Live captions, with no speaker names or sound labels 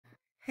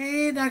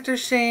Hey, Dr.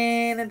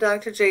 Shane and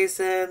Dr.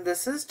 Jason.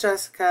 This is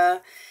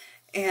Jessica,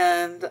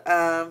 and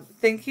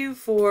thank you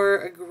for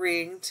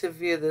agreeing to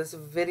view this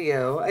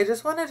video. I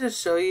just wanted to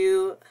show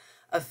you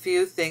a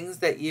few things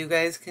that you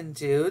guys can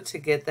do to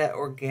get that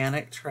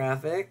organic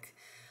traffic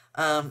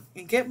and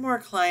get more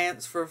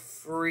clients for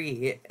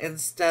free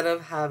instead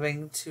of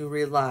having to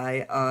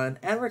rely on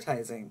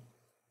advertising.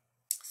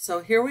 So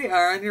here we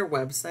are on your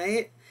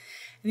website,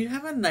 and you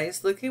have a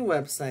nice looking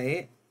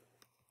website.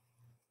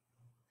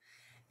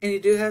 And you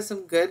do have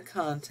some good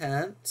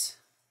content.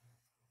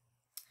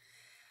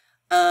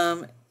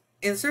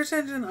 In search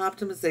engine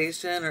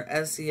optimization or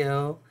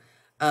SEO,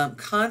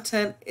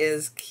 content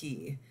is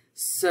key.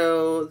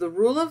 So the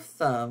rule of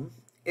thumb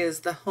is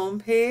the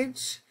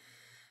homepage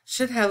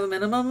should have a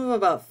minimum of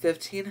about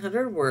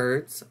 1,500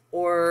 words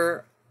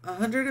or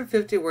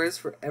 150 words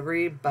for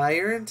every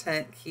buyer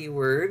intent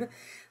keyword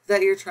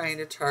that you're trying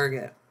to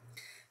target.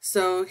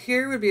 So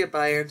here would be a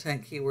buyer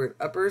intent keyword,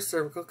 upper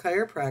cervical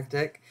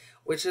chiropractic,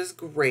 which is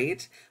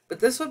great,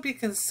 but this would be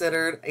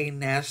considered a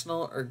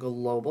national or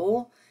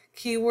global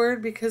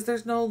keyword because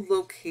there's no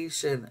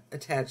location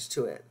attached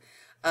to it.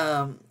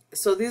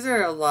 So these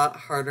are a lot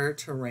harder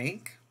to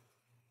rank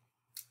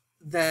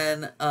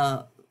than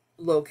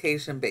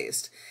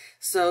location-based.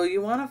 So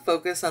you want to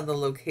focus on the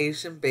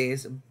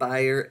location-based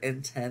buyer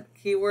intent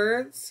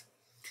keywords.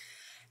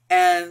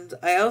 And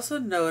I also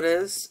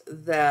noticed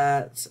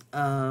that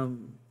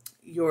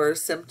your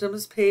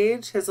symptoms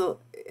page has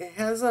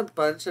a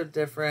bunch of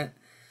different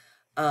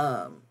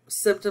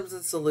symptoms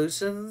and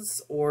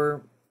solutions,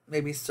 or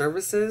maybe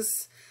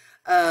services.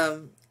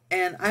 And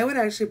I would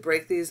actually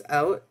break these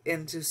out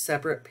into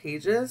separate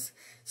pages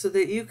so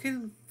that you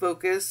can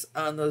focus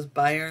on those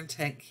buyer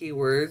intent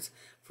keywords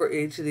for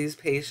each of these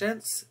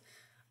patients,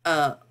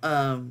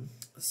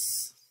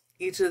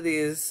 each of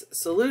these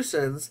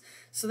solutions,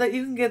 so that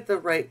you can get the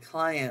right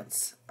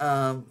clients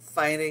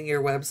finding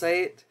your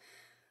website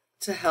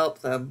to help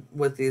them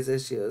with these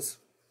issues.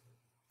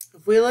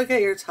 If we look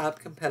at your top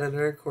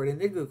competitor according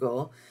to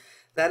Google,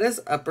 that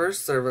is Upper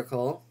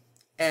Cervical,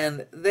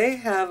 and they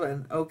have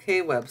an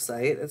okay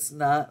website. It's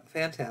not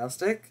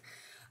fantastic.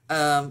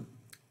 They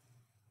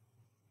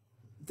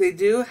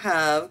do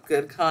have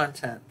good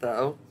content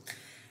though,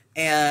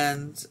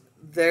 and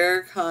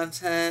their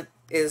content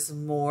is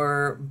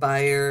more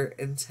buyer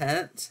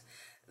intent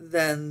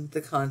than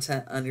the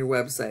content on your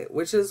website,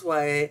 which is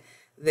why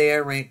they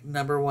are ranked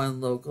 #1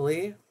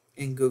 locally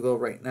in Google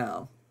right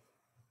now.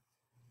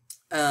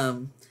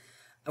 I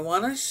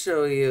want to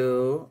show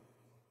you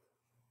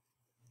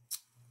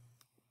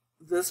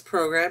this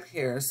program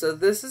here. So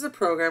this is a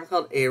program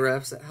called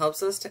Ahrefs that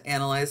helps us to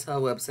analyze how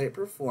a website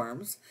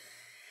performs.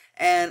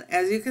 And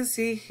as you can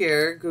see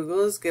here,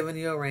 Google has given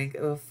you a rank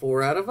of a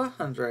 4 out of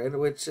 100,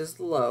 which is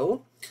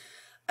low.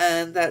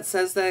 And that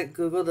says that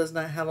Google does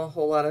not have a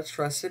whole lot of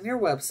trust in your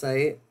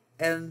website.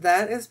 And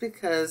that is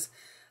because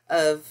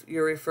of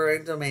your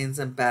referring domains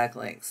and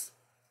backlinks.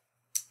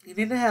 You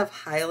need to have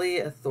highly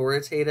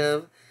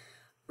authoritative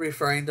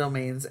referring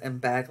domains and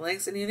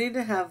backlinks, and you need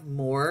to have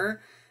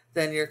more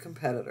than your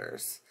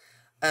competitors.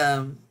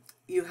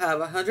 You have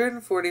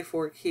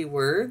 144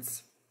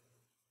 keywords.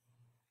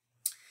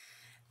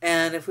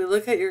 And if we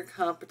look at your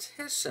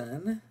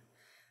competition,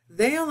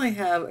 they only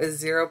have a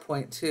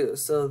 0.2,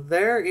 so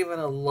they're even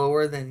a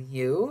lower than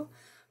you.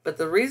 But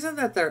the reason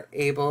that they're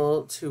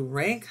able to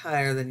rank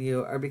higher than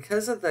you are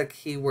because of the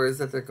keywords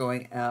that they're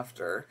going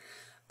after.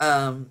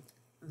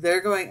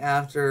 They're going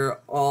after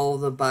all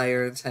the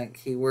buyer intent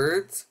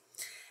keywords,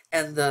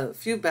 and the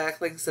few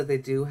backlinks that they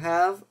do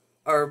have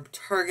are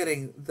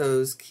targeting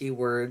those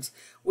keywords,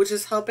 which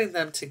is helping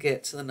them to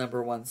get to the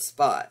 #1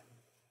 spot.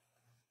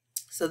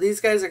 So these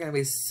guys are going to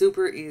be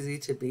super easy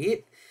to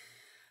beat.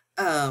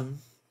 When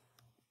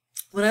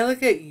I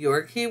look at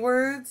your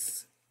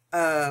keywords,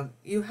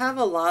 you have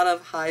a lot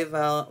of high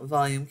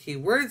volume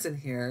keywords in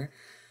here,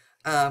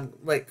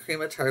 like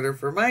cream of tartar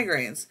for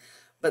migraines.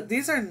 But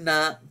these are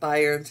not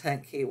buyer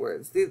intent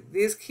keywords.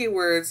 These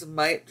keywords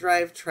might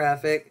drive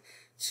traffic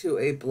to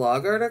a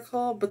blog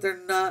article, but they're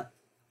not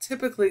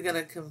typically going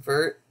to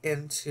convert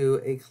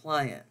into a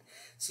client.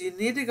 So you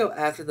need to go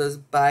after those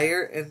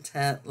buyer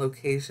intent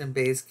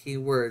location-based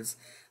keywords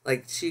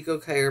like Chico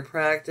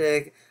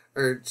Chiropractic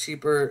or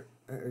Chico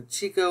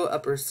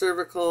Upper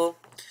Cervical,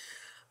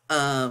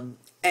 and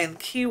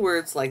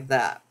keywords like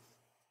that.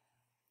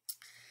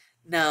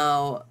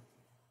 Now,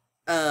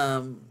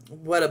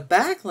 what a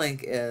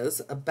backlink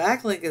is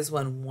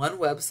when one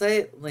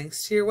website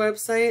links to your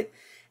website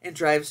and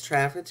drives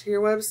traffic to your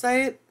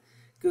website.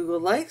 Google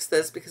likes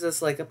this because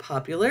it's like a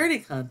popularity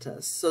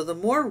contest. So the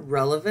more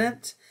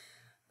relevant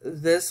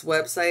this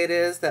website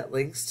is that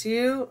links to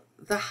you,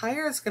 the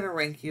higher it's going to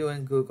rank you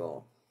in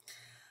Google.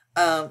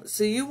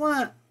 So you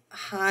want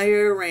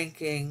higher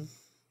ranking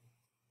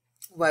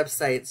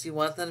websites. You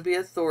want them to be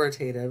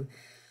authoritative.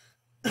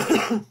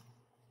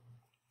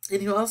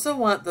 And you also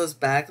want those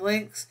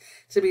backlinks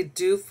to be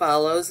do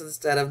follows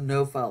instead of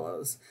no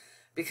follows,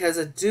 because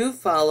a do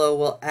follow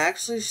will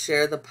actually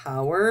share the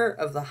power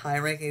of the high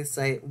ranking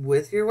site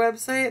with your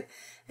website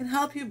and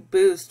help you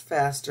boost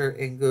faster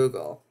in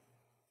Google.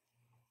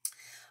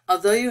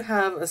 Although you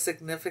have a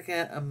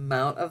significant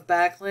amount of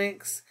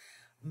backlinks,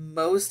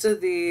 most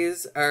of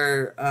these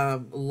are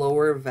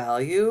lower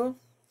value.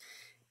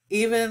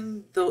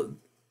 Even though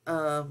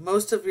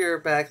most of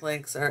your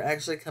backlinks are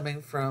actually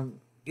coming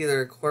from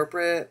either a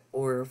corporate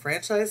or a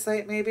franchise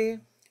site maybe,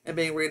 and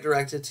being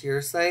redirected to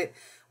your site,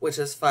 which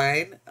is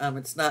fine.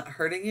 It's not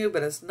hurting you,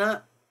 but it's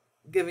not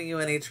giving you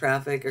any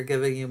traffic or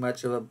giving you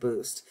much of a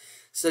boost.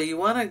 So you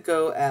want to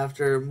go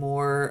after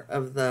more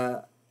of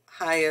the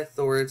high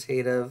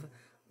authoritative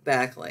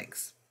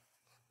backlinks.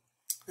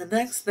 The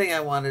next thing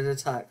I wanted to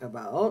talk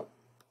about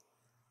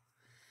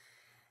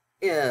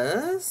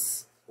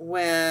is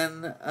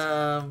when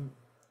a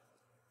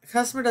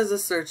customer does a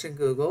search in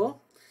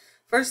Google,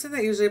 first thing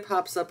that usually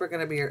pops up are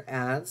going to be your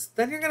ads.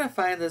 Then you're going to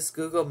find this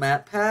Google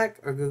Map Pack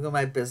or Google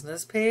My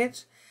Business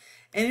page.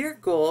 And your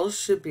goal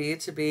should be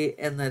to be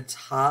in the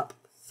top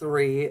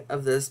 3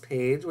 of this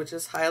page, which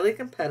is highly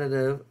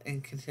competitive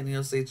and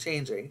continuously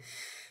changing.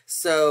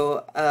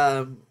 So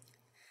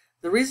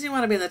the reason you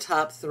want to be in the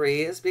top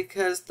 3 is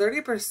because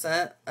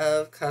 30%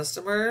 of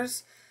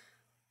customers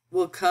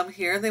will come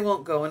here and they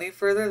won't go any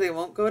further. They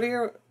won't go to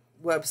your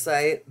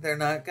website. They're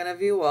not going to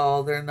view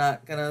all. They're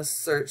not going to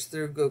search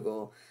through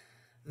Google.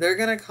 They're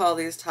going to call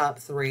these top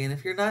 3. And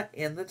if you're not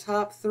in the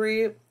top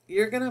 3,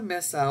 you're going to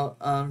miss out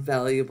on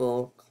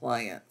valuable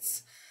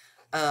clients.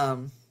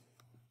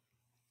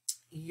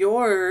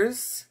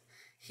 Yours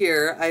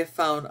here I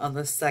found on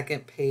the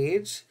second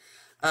page,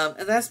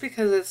 and that's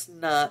because it's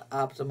not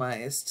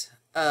optimized.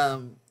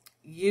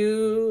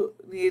 You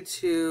need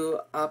to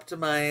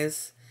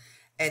optimize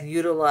and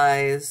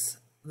utilize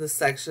the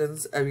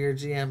sections of your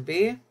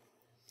GMB.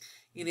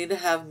 You need to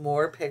have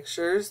more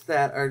pictures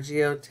that are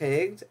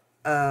geotagged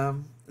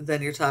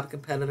than your top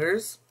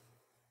competitors.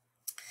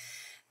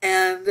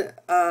 And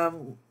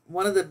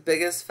one of the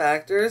biggest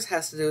factors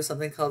has to do with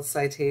something called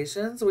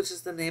citations, which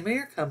is the name of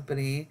your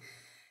company,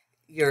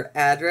 your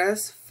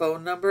address,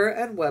 phone number,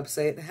 and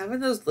website, and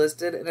having those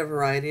listed in a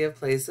variety of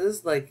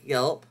places like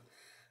Yelp,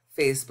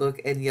 Facebook,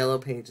 and Yellow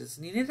Pages.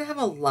 And you need to have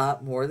a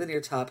lot more than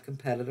your top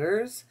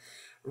competitors.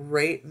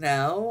 Right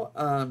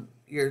now,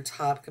 your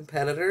top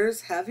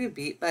competitors have you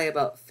beat by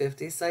about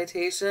 50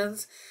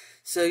 citations.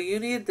 So you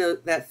need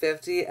that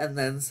 50 and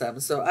then some.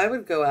 So I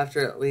would go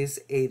after at least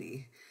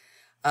 80.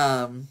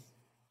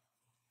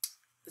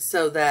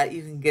 So that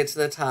you can get to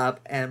the top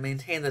and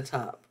maintain the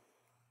top,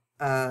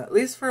 at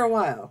least for a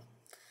while.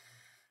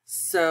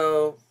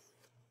 So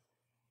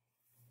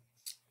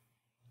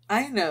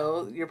I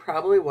know you're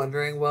probably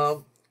wondering,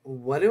 well,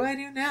 what do I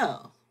do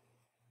now?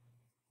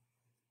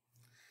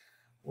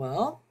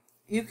 Well,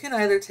 you can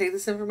either take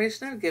this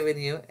information I've given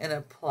you and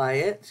apply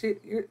it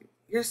to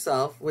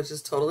yourself, which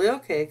is totally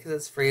okay because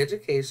it's free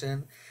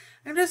education.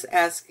 I'm just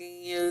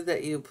asking you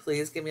that you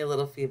please give me a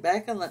little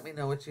feedback and let me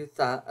know what you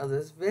thought of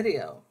this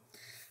video.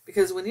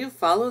 Because when you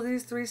follow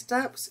these 3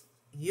 steps,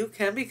 you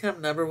can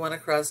become #1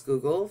 across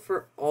Google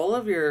for all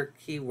of your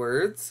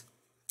keywords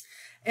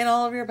and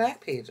all of your back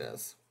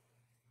pages.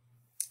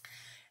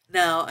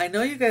 Now, I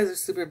know you guys are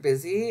super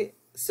busy,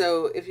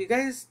 so if you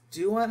guys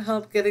do want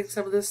help getting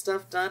some of this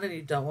stuff done and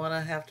you don't want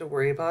to have to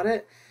worry about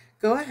it,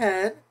 go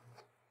ahead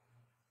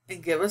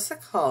and give us a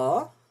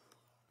call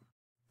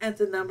at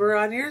the number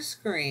on your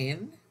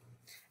screen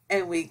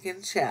and we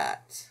can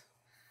chat.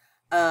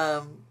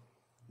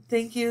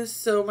 Thank you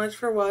so much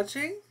for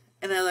watching,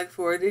 and I look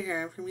forward to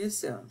hearing from you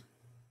soon.